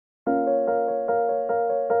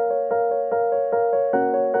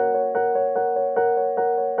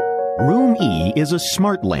E is a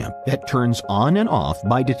smart lamp that turns on and off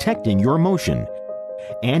by detecting your motion,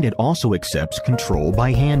 and it also accepts control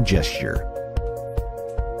by hand gesture.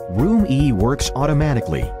 Room E works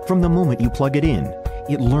automatically from the moment you plug it in.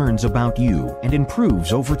 It learns about you and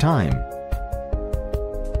improves over time.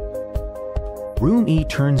 Room E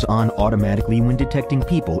turns on automatically when detecting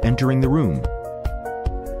people entering the room,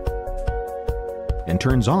 and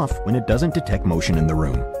turns off when it doesn't detect motion in the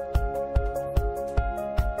room.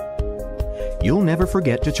 You'll never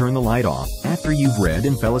forget to turn the light off after you've read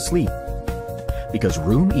and fell asleep, because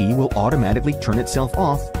Room E will automatically turn itself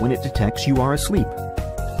off when it detects you are asleep.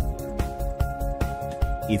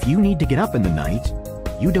 If you need to get up in the night,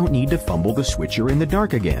 you don't need to fumble the switcher in the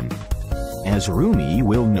dark again, as Room E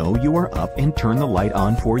will know you are up and turn the light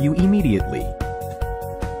on for you immediately.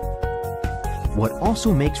 What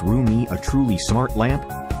also makes Room E a truly smart lamp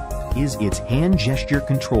is its hand gesture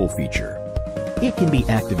control feature. It can be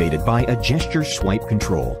activated by a gesture swipe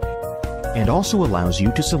control, and also allows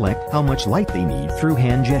you to select how much light they need through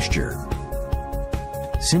hand gesture.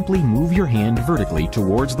 Simply move your hand vertically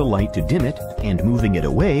towards the light to dim it, and moving it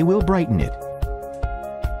away will brighten it.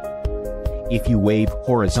 If you wave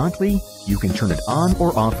horizontally, you can turn it on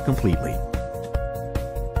or off completely.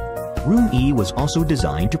 Room E was also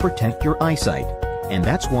designed to protect your eyesight, and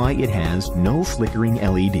that's why it has no flickering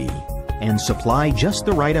LED, and supply just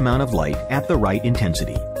the right amount of light at the right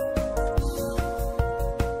intensity.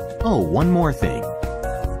 Oh, one more thing.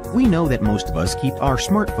 We know that most of us keep our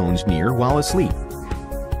smartphones near while asleep.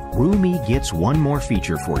 Room E gets one more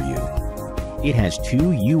feature for you. It has 2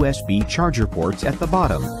 USB charger ports at the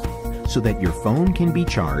bottom, so that your phone can be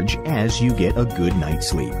charged as you get a good night's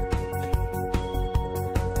sleep.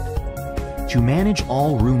 To manage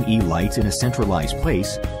all Room E lights in a centralized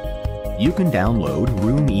place, you can download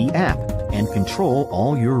Room E app and control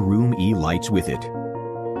all your Room E lights with it.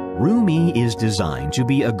 Room E is designed to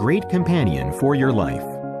be a great companion for your life.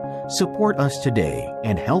 Support us today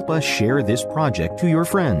and help us share this project to your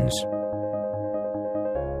friends.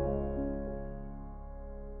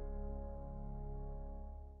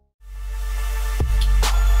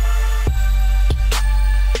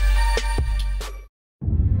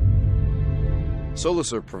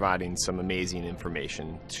 Solos are providing some amazing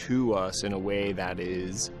information to us in a way that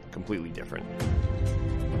is completely different.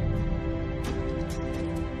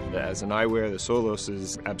 As an eyewear, the Solos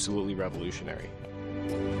is absolutely revolutionary.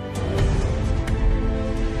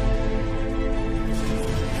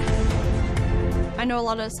 I know a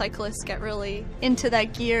lot of cyclists get really into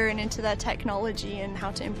that gear and into that technology and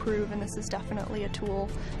how to improve, and this is definitely a tool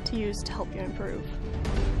to use to help you improve.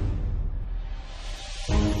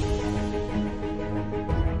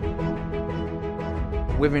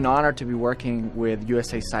 We've been honored to be working with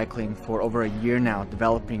USA Cycling for over a year now,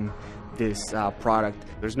 developing this product.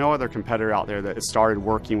 There's no other competitor out there that has started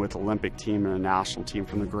working with Olympic team and a national team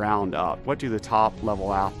from the ground up. What do the top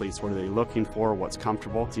level athletes, what are they looking for, what's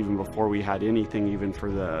comfortable? It's even before we had anything even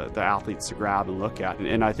for the athletes to grab and look at.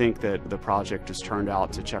 And I think that the project just turned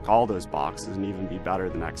out to check all those boxes and even be better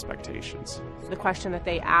than expectations. The question that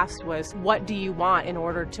they asked was, what do you want in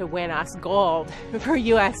order to win us gold for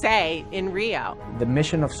USA in Rio? The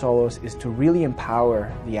mission of Solos is to really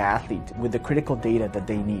empower the athlete with the critical data that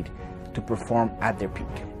they need to perform at their peak.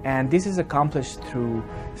 And this is accomplished through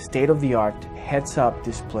state-of-the-art heads-up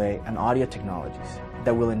display and audio technologies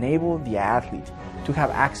that will enable the athlete to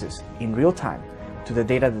have access in real time to the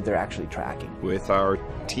data that they're actually tracking. With our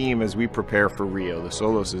team, as we prepare for Rio, the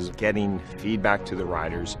Solos is getting feedback to the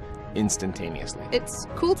riders instantaneously. It's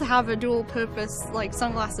cool to have a dual purpose like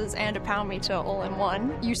sunglasses and a pound meter all in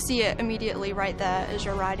one. You see it immediately right there as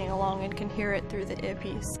you're riding along and can hear it through the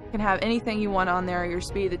earpiece. You can have anything you want on there, your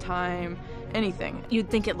speed, the time, anything. You'd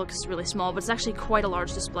think it looks really small, but it's actually quite a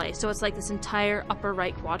large display. So it's like this entire upper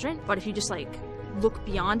right quadrant, but if you just like look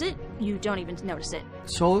beyond it, you don't even notice it.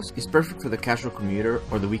 Solos is perfect for the casual commuter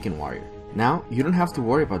or the weekend warrior. Now, you don't have to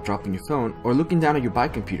worry about dropping your phone or looking down at your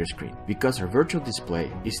bike computer screen, because our virtual display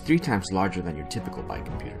is 3 times larger than your typical bike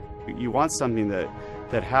computer. You want something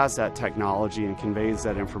that has that technology and conveys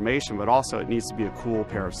that information, but also it needs to be a cool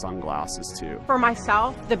pair of sunglasses too. For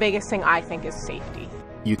myself, the biggest thing I think is safety.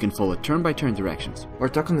 You can follow turn-by-turn directions or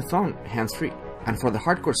talk on the phone hands-free. And for the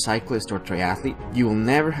hardcore cyclist or triathlete, you will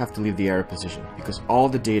never have to leave the aero position, because all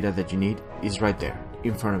the data that you need is right there,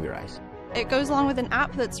 in front of your eyes. It goes along with an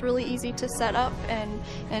app that's really easy to set up and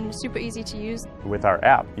super easy to use. With our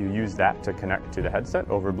app, you use that to connect to the headset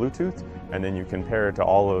over Bluetooth, and then you compare it to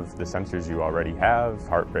all of the sensors you already have,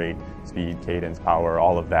 heart rate, speed, cadence, power,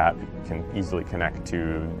 all of that. You can easily connect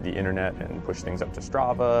to the internet and push things up to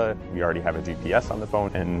Strava. We already have a GPS on the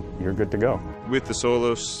phone, and you're good to go. With the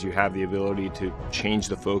Solos, you have the ability to change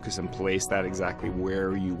the focus and place that exactly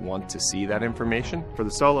where you want to see that information. For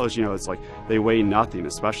the Solos, you know, it's like they weigh nothing,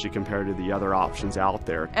 especially compared to the other options out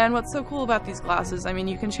there. And what's so cool about these glasses, I mean,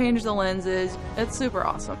 you can change the lenses. It's super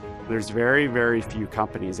awesome. There's very, very few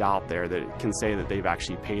companies out there that can say that they've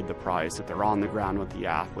actually paid the price, that they're on the ground with the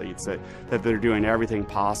athletes, that they're doing everything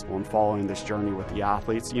possible and following this journey with the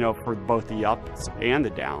athletes, you know, for both the ups and the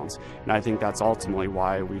downs. And I think that's ultimately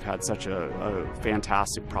why we've had such a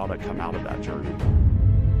fantastic product come out of that journey.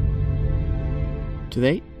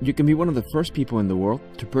 Today, you can be one of the first people in the world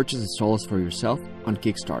to purchase a Solos for yourself on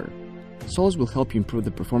Kickstarter. Solos will help you improve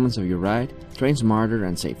the performance of your ride, train smarter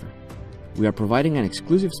and safer. We are providing an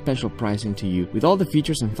exclusive special pricing to you with all the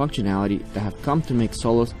features and functionality that have come to make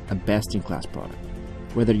Solos a best-in-class product.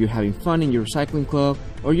 Whether you're having fun in your cycling club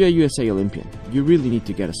or you're a USA Olympian, you really need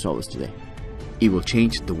to get a Solos today. It will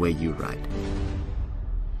change the way you ride.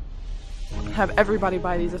 Have everybody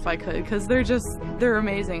buy these if I could, because they're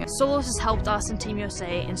amazing. Solos has helped us in Team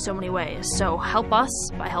USA in so many ways, so help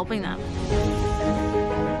us by helping them.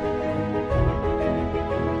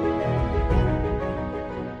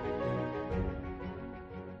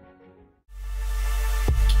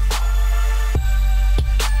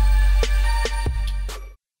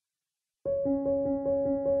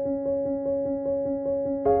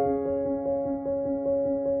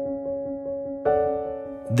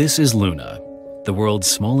 This is Luna, the world's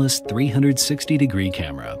smallest 360-degree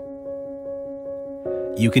camera.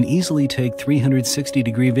 You can easily take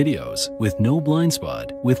 360-degree videos with no blind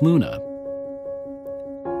spot with Luna.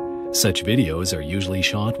 Such videos are usually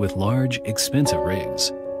shot with large, expensive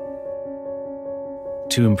rigs.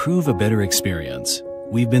 To improve a better experience,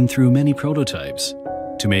 we've been through many prototypes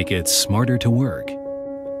to make it smarter to work,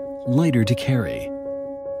 lighter to carry,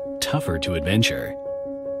 tougher to adventure,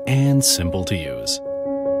 and simple to use.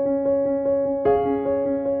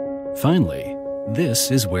 Finally, this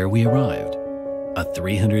is where we arrived. A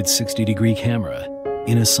 360-degree camera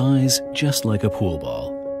in a size just like a pool ball.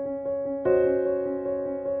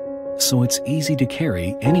 So it's easy to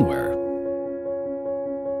carry anywhere.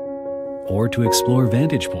 Or to explore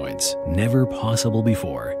vantage points never possible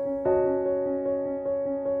before.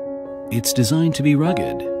 It's designed to be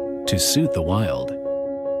rugged, to suit the wild.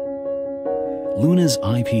 Luna's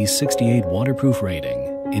IP68 waterproof rating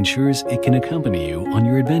ensures it can accompany you on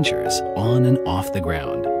your adventures on and off the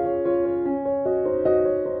ground.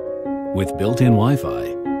 With built-in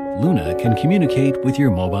Wi-Fi, Luna can communicate with your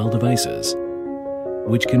mobile devices,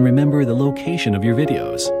 which can remember the location of your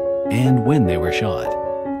videos and when they were shot.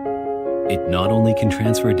 It not only can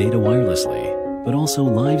transfer data wirelessly, but also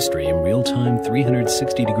live stream real-time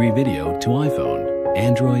 360-degree video to iPhone,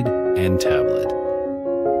 Android, and tablet.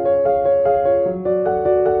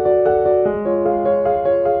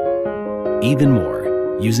 Even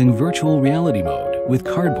more, using virtual reality mode with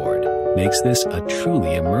cardboard makes this a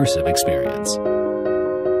truly immersive experience.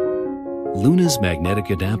 Luna's magnetic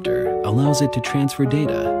adapter allows it to transfer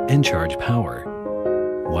data and charge power,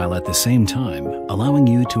 while at the same time allowing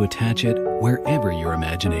you to attach it wherever your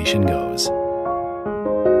imagination goes.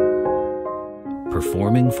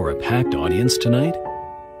 Performing for a packed audience tonight?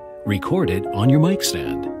 Record it on your mic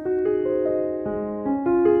stand.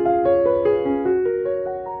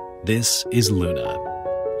 This is Luna,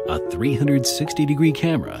 a 360-degree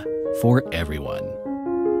camera for everyone.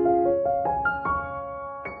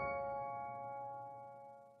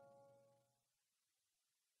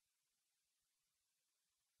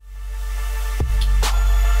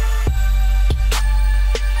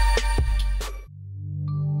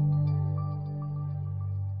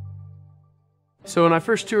 So when I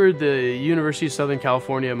first toured the University of Southern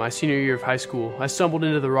California my senior year of high school, I stumbled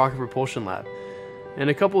into the Rocket Propulsion Lab. And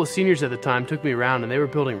a couple of seniors at the time took me around and they were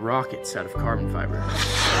building rockets out of carbon fiber.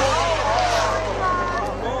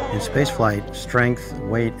 In spaceflight, strength,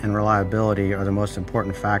 weight, and reliability are the most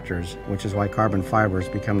important factors, which is why carbon fibers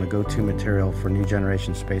become the go-to material for new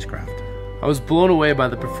generation spacecraft. I was blown away by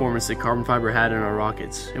the performance that carbon fiber had in our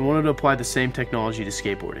rockets and wanted to apply the same technology to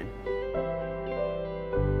skateboarding.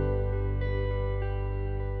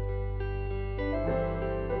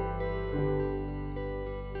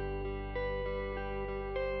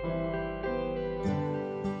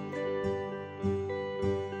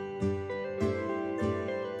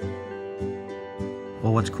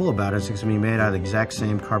 Well, what's cool about it is it's going to be made out of the exact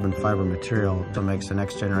same carbon fiber material that makes the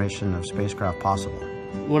next generation of spacecraft possible.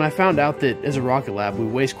 When I found out that as a rocket lab we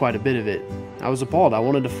waste quite a bit of it, I was appalled. I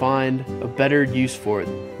wanted to find a better use for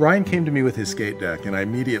it. Ryan came to me with his skate deck, and I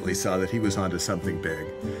immediately saw that he was onto something big.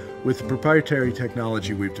 With the proprietary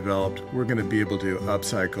technology we've developed, we're going to be able to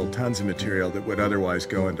upcycle tons of material that would otherwise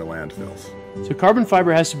go into landfills. So carbon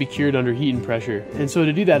fiber has to be cured under heat and pressure, and so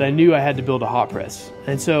to do that I knew I had to build a hot press.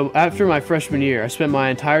 And so after my freshman year, I spent my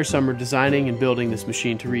entire summer designing and building this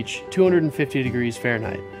machine to reach 250 degrees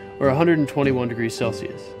Fahrenheit, or 121 degrees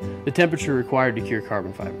Celsius, the temperature required to cure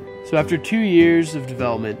carbon fiber. So after 2 years of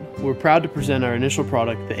development, we're proud to present our initial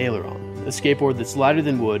product, the Aileron, a skateboard that's lighter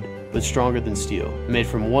than wood, but stronger than steel, made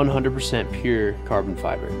from 100% pure carbon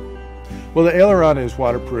fiber. Well, the Aileron is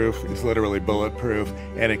waterproof, it's literally bulletproof,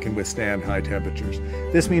 and it can withstand high temperatures.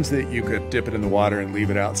 This means that you could dip it in the water and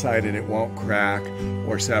leave it outside and it won't crack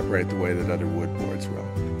or separate the way that other wood boards will.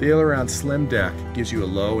 The Aileron's slim deck gives you a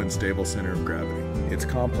low and stable center of gravity. Its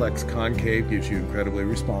complex concave gives you incredibly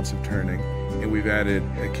responsive turning, and we've added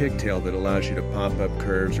a kicktail that allows you to pop up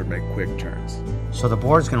curves or make quick turns. So the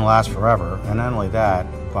board's going to last forever, and not only that,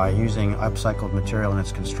 by using upcycled material in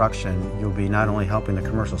its construction, you'll be not only helping the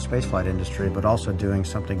commercial spaceflight industry, but also doing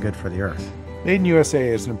something good for the Earth. Made in USA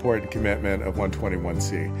is an important commitment of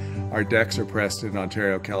 121C. Our decks are pressed in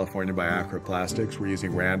Ontario, California by Acra Plastics. We're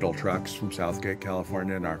using Randall trucks from Southgate,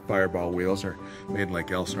 California, and our Fireball wheels are made in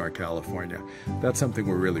Lake Elsinore, California. That's something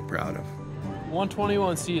we're really proud of.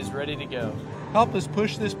 121C is ready to go. Help us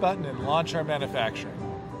push this button and launch our manufacturing.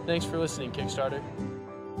 Thanks for listening, Kickstarter.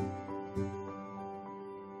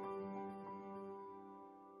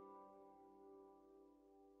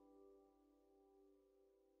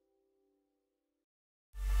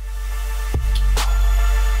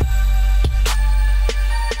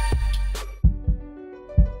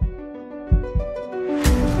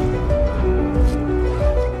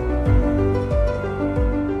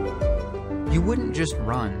 You wouldn't just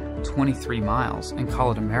run 23 miles and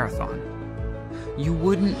call it a marathon. You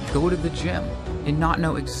wouldn't go to the gym and not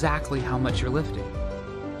know exactly how much you're lifting.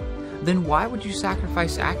 Then why would you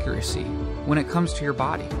sacrifice accuracy when it comes to your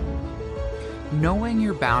body? Knowing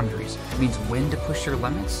your boundaries means when to push your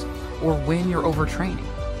limits or when you're overtraining.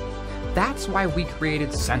 That's why we created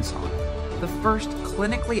Senson, the first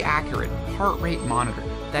clinically accurate heart rate monitor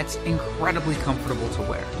that's incredibly comfortable to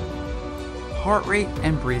wear. Heart rate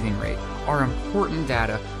and breathing rate are important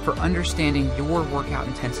data for understanding your workout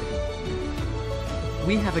intensity.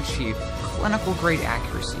 We have achieved clinical grade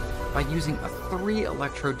accuracy by using a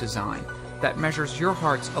 3-electrode design that measures your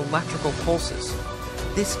heart's electrical pulses.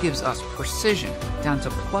 This gives us precision down to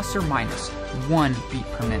plus or minus 1 beat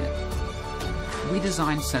per minute. We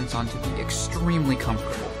designed Senson to be extremely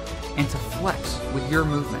comfortable and to flex with your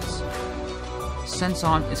movements.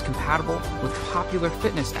 Senson is compatible with popular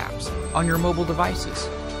fitness apps on your mobile devices.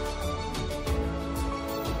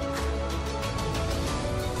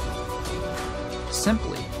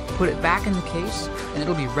 Simply put it back in the case and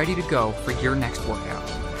it'll be ready to go for your next workout.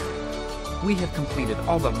 We have completed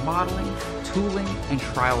all the modeling, tooling, and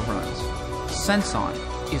trial runs. Senson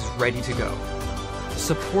is ready to go.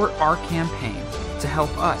 Support our campaign to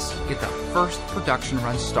help us get the first production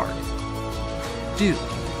run started. Do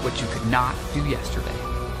what you could not do yesterday.